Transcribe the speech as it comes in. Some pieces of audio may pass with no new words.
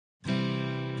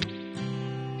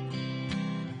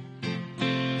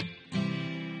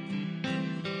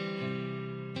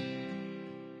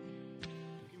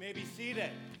may be seated.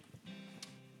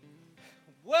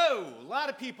 Whoa, a lot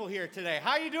of people here today.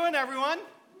 How you doing, everyone?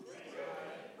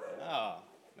 Oh,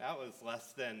 that was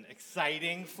less than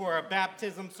exciting for a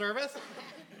baptism service.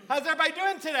 How's everybody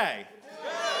doing today?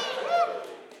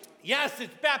 Yes,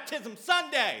 it's Baptism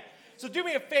Sunday. So do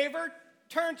me a favor,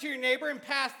 turn to your neighbor and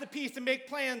pass the peace and make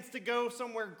plans to go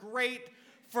somewhere great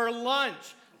for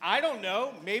lunch. I don't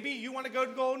know, maybe you want to go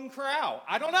to Golden Corral.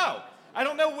 I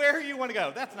don't know where you want to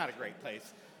go. That's not a great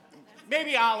place.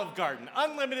 Maybe Olive Garden,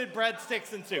 unlimited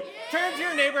breadsticks and soup. Turn to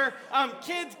your neighbor.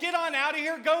 Kids, get on out of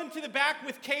here. Go into the back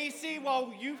with Casey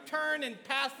while you turn and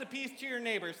pass the peace to your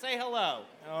neighbor. Say hello.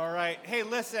 All right. Hey,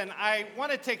 listen, I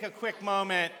want to take a quick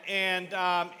moment. And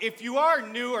if you are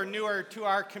new or newer to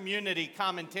our community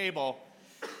common table,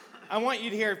 I want you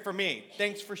to hear it from me.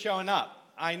 Thanks for showing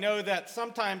up. I know that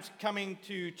sometimes coming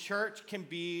to church can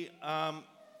be, a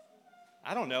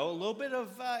little bit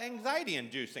of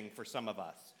anxiety-inducing for some of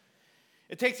us.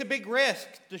 It takes a big risk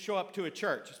to show up to a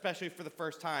church, especially for the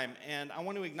first time, and I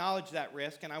want to acknowledge that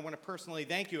risk, and I want to personally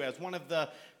thank you. As one of the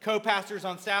co-pastors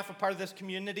on staff, a part of this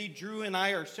community, Drew and I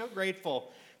are so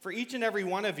grateful for each and every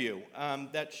one of you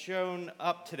that's shown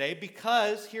up today,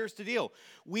 because here's the deal.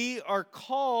 We are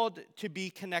called to be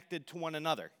connected to one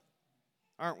another,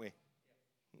 aren't we?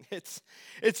 It's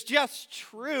just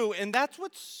true, and that's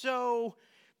what's so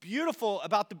beautiful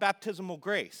about the baptismal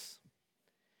grace,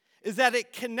 is that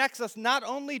it connects us not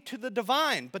only to the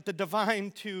divine, but the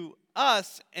divine to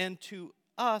us, and to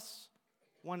us,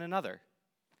 one another.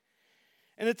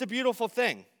 And it's a beautiful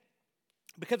thing,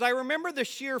 because I remember the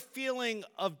sheer feeling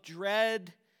of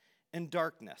dread and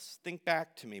darkness. Think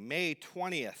back to me, May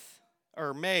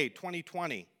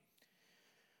 2020.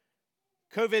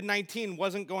 COVID-19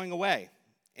 wasn't going away,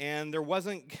 and there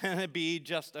wasn't going to be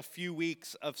just a few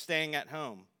weeks of staying at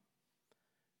home,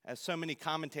 as so many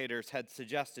commentators had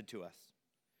suggested to us.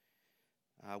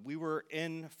 We were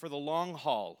in for the long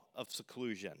haul of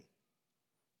seclusion,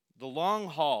 the long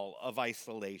haul of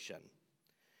isolation,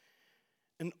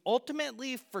 and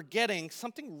ultimately forgetting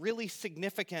something really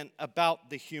significant about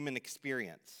the human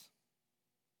experience: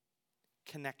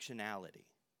 connectionality.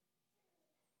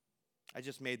 I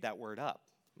just made that word up.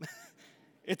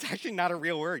 It's actually not a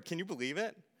real word. Can you believe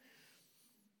it?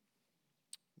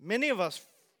 Many of us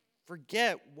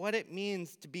forget what it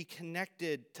means to be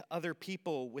connected to other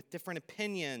people with different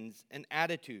opinions and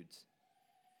attitudes.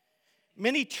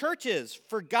 Many churches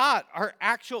forgot our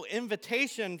actual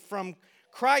invitation from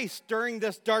Christ during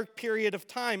this dark period of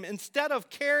time. Instead of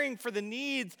caring for the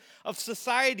needs of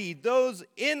society, those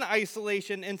in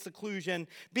isolation and seclusion,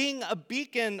 being a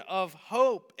beacon of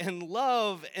hope and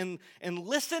love and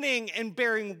listening and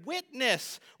bearing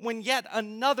witness when yet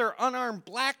another unarmed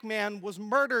black man was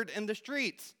murdered in the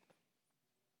streets.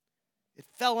 It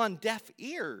fell on deaf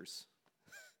ears.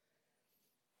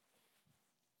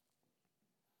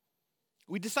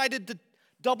 We decided to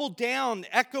double down,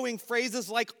 echoing phrases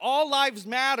like "all lives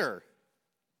matter."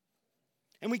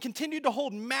 And we continued to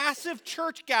hold massive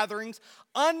church gatherings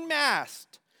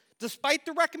unmasked, despite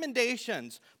the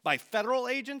recommendations by federal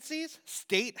agencies,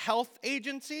 state health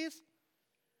agencies.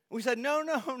 We said, no,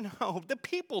 the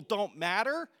people don't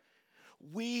matter.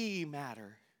 We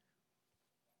matter.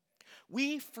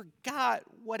 We forgot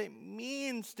what it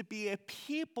means to be a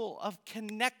people of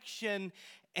connection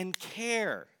and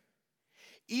care,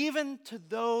 even to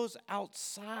those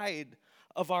outside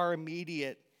of our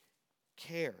immediate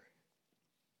care.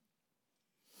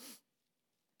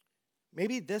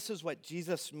 Maybe this is what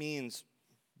Jesus means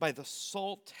by the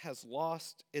salt has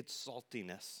lost its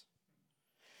saltiness.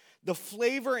 The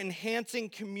flavor-enhancing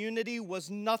community was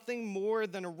nothing more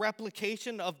than a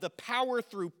replication of the power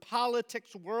through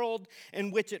politics world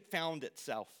in which it found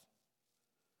itself.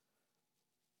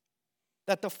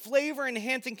 That the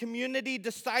flavor-enhancing community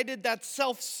decided that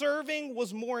self-serving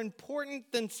was more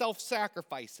important than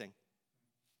self-sacrificing.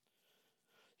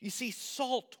 You see,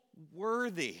 salt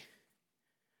worthy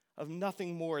of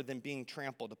nothing more than being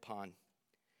trampled upon.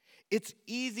 It's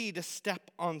easy to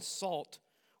step on salt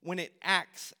when it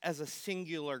acts as a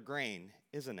singular grain,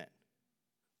 isn't it?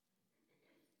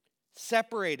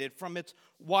 Separated from its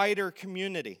wider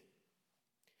community.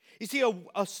 You see,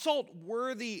 a salt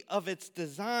worthy of its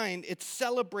design, it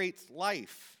celebrates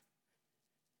life.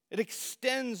 It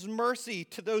extends mercy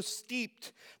to those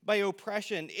steeped by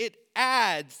oppression. It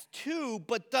adds to,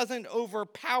 but doesn't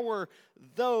overpower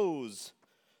those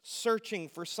searching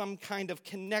for some kind of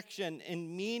connection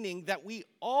and meaning that we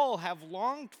all have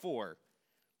longed for,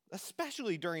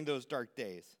 especially during those dark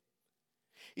days.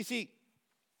 You see,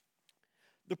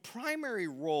 the primary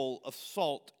role of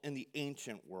salt in the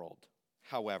ancient world,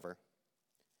 however,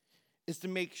 is to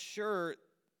make sure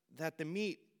that the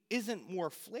meat isn't more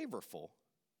flavorful,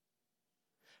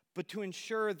 but to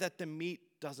ensure that the meat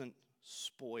doesn't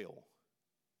spoil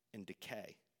and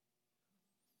decay.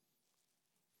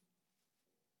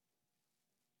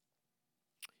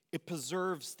 It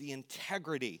preserves the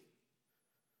integrity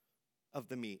of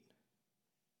the meat.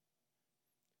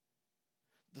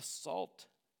 The salt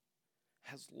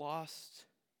has lost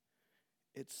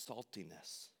its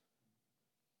saltiness.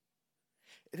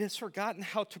 It has forgotten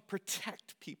how to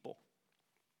protect people,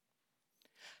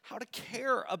 how to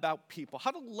care about people,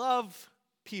 how to love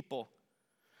people,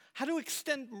 how to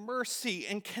extend mercy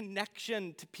and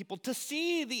connection to people, to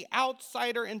see the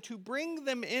outsider and to bring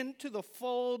them into the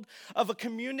fold of a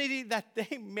community that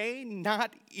they may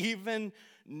not even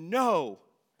know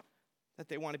that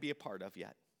they want to be a part of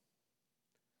yet.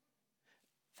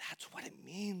 That's what it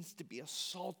means to be a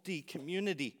salty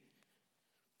community.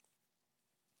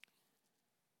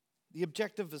 The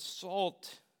objective of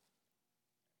salt,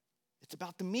 it's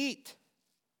about the meat.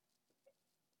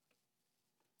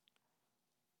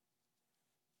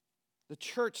 The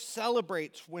church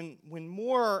celebrates when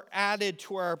more are added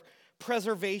to our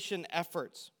preservation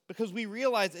efforts because we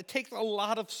realize it takes a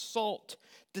lot of salt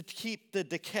to keep the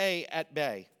decay at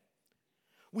bay.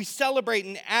 We celebrate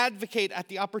and advocate at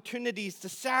the opportunities to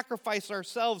sacrifice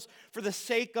ourselves for the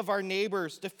sake of our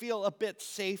neighbors to feel a bit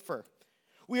safer.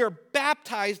 We are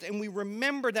baptized and we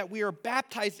remember that we are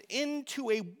baptized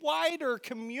into a wider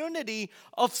community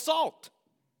of salt.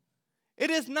 It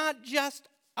is not just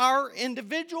our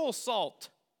individual salt,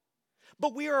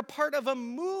 but we are a part of a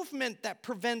movement that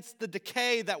prevents the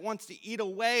decay that wants to eat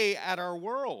away at our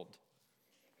world.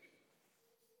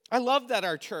 I love that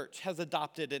our church has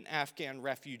adopted an Afghan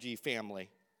refugee family.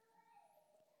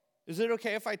 Is it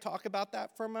okay if I talk about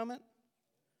that for a moment?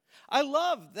 I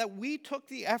love that we took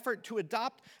the effort to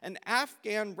adopt an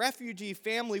Afghan refugee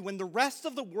family when the rest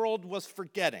of the world was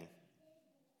forgetting.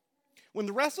 When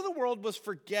the rest of the world was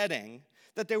forgetting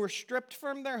that they were stripped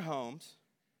from their homes,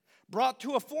 brought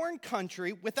to a foreign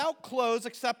country without clothes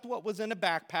except what was in a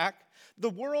backpack, the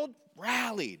world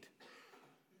rallied,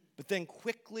 but then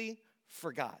quickly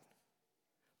forgot.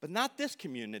 But not this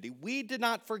community. We did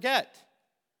not forget.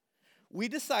 We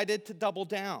decided to double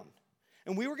down.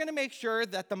 And we were going to make sure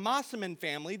that the Mossaman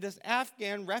family, this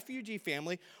Afghan refugee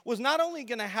family, was not only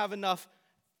going to have enough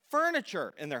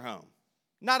furniture in their home,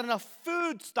 not enough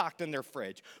food stocked in their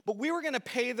fridge, but we were going to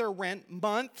pay their rent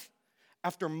month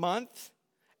after month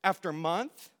after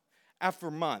month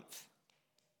after month.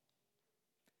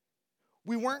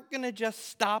 We weren't going to just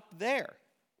stop there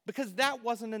because that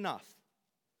wasn't enough.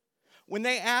 When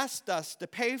they asked us to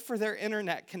pay for their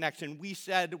internet connection, we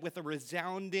said with a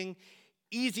resounding,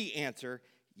 easy answer,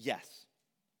 yes.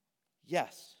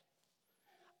 Yes.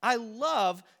 I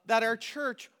love that our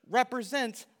church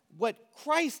represents what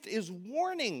Christ is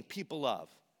warning people of.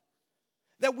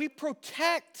 That we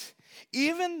protect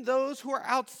even those who are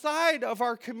outside of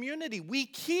our community. We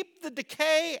keep the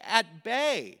decay at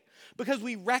bay because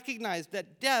we recognize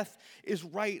that death is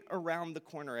right around the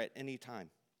corner at any time.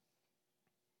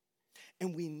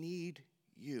 And we need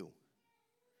you.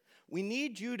 We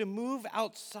need you to move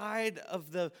outside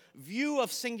of the view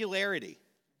of singularity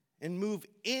and move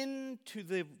into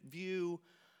the view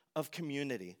of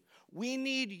community. We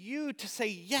need you to say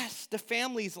yes to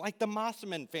families like the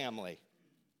Mossaman family.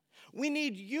 We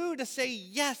need you to say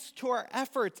yes to our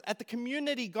efforts at the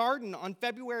community garden on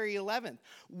February 11th.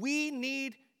 We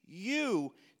need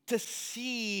you to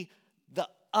see the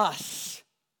us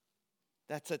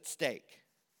that's at stake.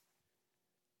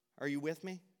 Are you with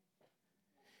me?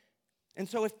 And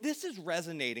so if this is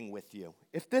resonating with you,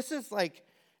 if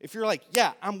you're like,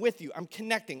 yeah, I'm with you, I'm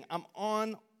connecting, I'm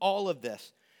on all of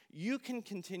this, you can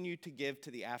continue to give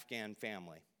to the Afghan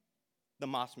family, the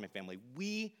Mossaman family.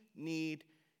 We need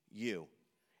you.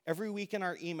 Every week in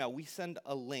our email, we send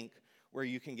a link where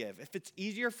you can give. If it's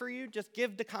easier for you, just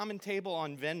give to Common Table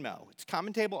on Venmo. It's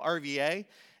Common Table RVA,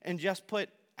 and just put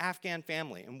Afghan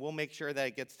family, and we'll make sure that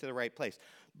it gets to the right place.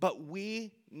 But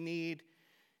we need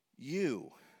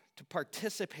you to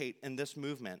participate in this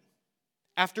movement.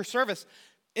 After service,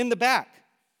 in the back,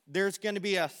 there's going to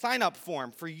be a sign-up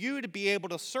form for you to be able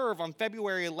to serve on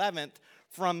February 11th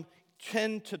from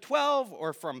 10 to 12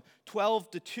 or from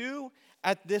 12 to 2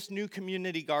 at this new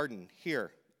community garden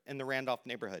here in the Randolph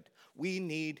neighborhood. We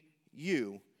need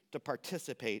you to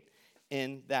participate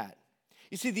in that.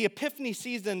 You see, the Epiphany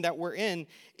season that we're in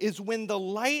is when the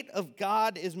light of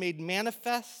God is made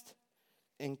manifest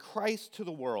in Christ to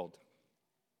the world.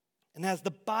 And as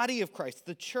the body of Christ,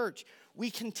 the church,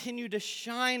 we continue to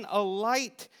shine a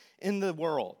light in the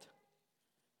world.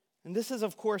 And this is,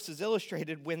 of course, is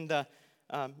illustrated when the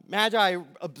Magi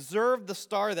observe the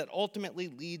star that ultimately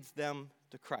leads them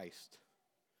to Christ.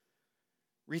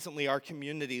 Recently, our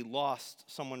community lost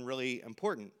someone really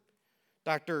important,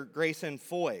 Dr. Grayson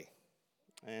Foy.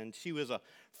 And she was a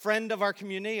friend of our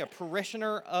community, a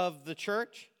parishioner of the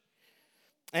church,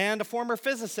 and a former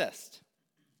physicist.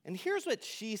 And here's what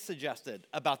she suggested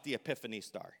about the Epiphany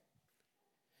star.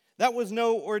 That was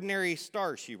no ordinary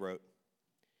star, she wrote.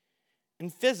 In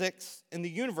physics, in the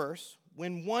universe,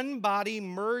 when one body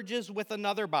merges with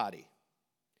another body,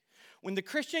 when the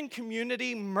Christian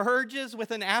community merges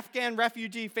with an Afghan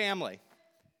refugee family,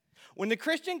 when the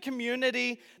Christian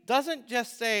community doesn't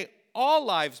just say all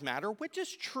lives matter, which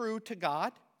is true to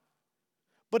God,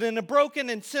 but in a broken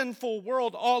and sinful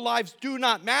world, all lives do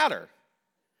not matter.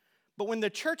 But when the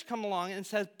church comes along and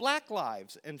says black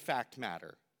lives, in fact,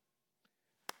 matter,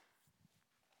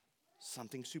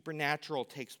 something supernatural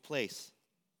takes place.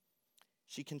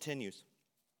 She continues.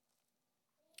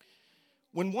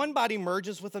 When one body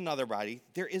merges with another body,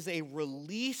 there is a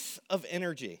release of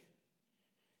energy.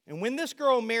 And when this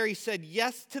girl, Mary, said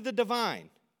yes to the divine,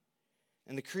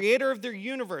 and the creator of their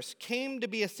universe came to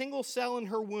be a single cell in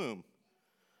her womb,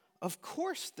 of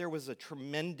course there was a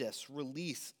tremendous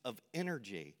release of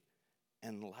energy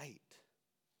and light.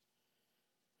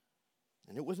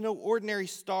 And it was no ordinary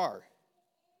star,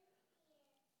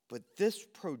 but this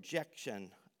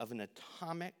projection of an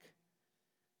atomic,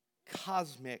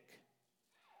 cosmic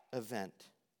event.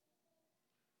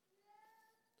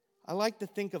 I like to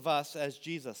think of us as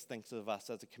Jesus thinks of us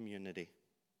as a community.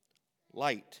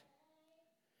 Light.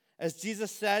 As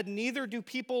Jesus said, neither do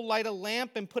people light a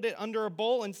lamp and put it under a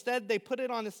bowl. Instead, they put it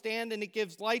on a stand and it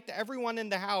gives light to everyone in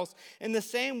the house. In the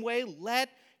same way, let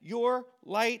your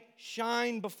light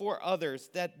shine before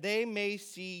others, that they may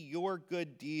see your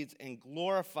good deeds and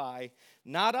glorify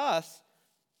not us,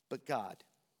 but God.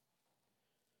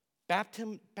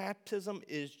 Baptism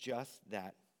is just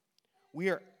that. We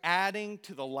are adding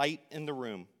to the light in the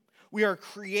room. We are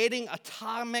creating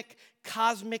atomic,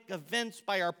 cosmic events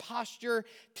by our posture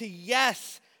to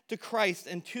yes to Christ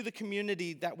and to the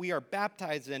community that we are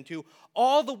baptized into.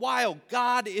 All the while,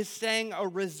 God is saying a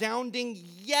resounding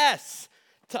yes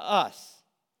to us.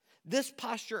 This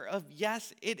posture of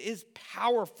yes, it is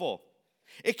powerful.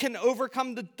 It can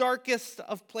overcome the darkest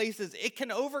of places. It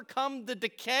can overcome the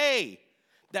decay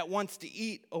that wants to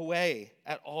eat away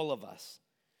at all of us.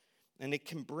 And it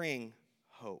can bring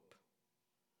hope.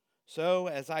 So,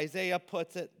 as Isaiah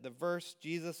puts it, the verse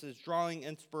Jesus is drawing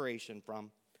inspiration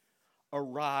from,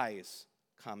 arise,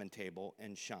 common table,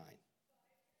 and shine.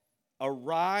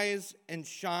 Arise and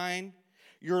shine.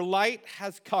 Your light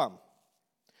has come.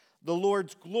 The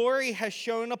Lord's glory has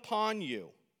shone upon you.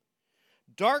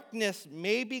 Darkness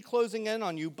may be closing in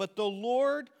on you, but the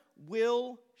Lord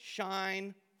will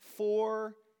shine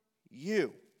for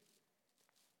you.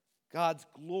 God's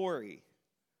glory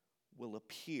will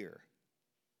appear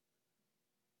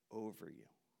over you.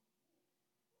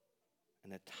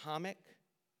 An atomic,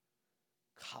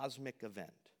 cosmic event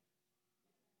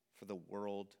for the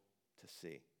world to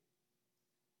see.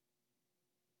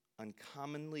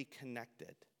 Uncommonly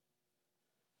connected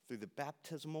through the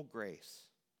baptismal grace,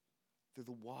 through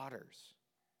the waters,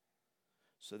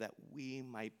 so that we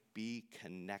might be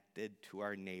connected to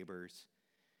our neighbors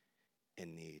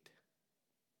in need.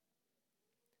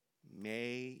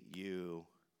 May you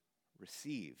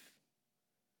receive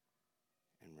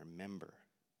and remember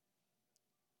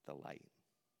the light.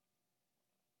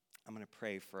 I'm going to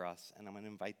pray for us, and I'm going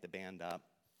to invite the band up.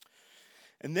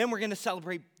 And then we're going to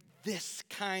celebrate this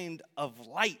kind of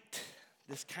light,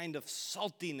 this kind of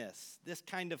saltiness, this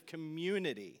kind of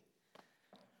community.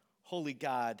 Holy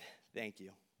God, thank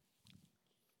you.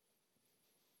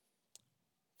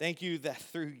 Thank you that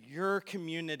through your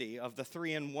community of the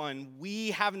 3-in-1, we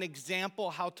have an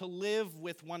example how to live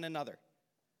with one another.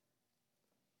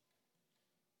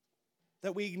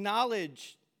 That we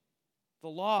acknowledge the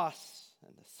loss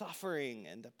and the suffering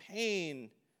and the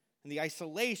pain and the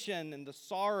isolation and the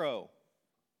sorrow.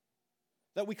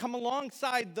 That we come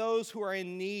alongside those who are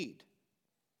in need.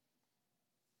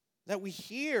 That we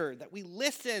hear, that we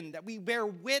listen, that we bear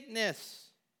witness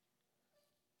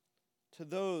to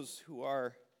those who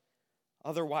are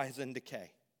otherwise in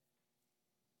decay.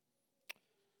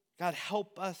 God,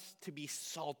 help us to be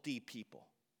salty people.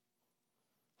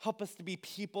 Help us to be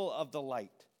people of the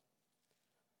light.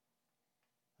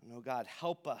 And oh God,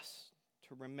 help us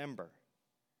to remember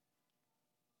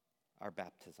our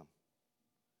baptism.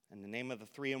 In the name of the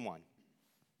 3-in-1,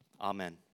 amen.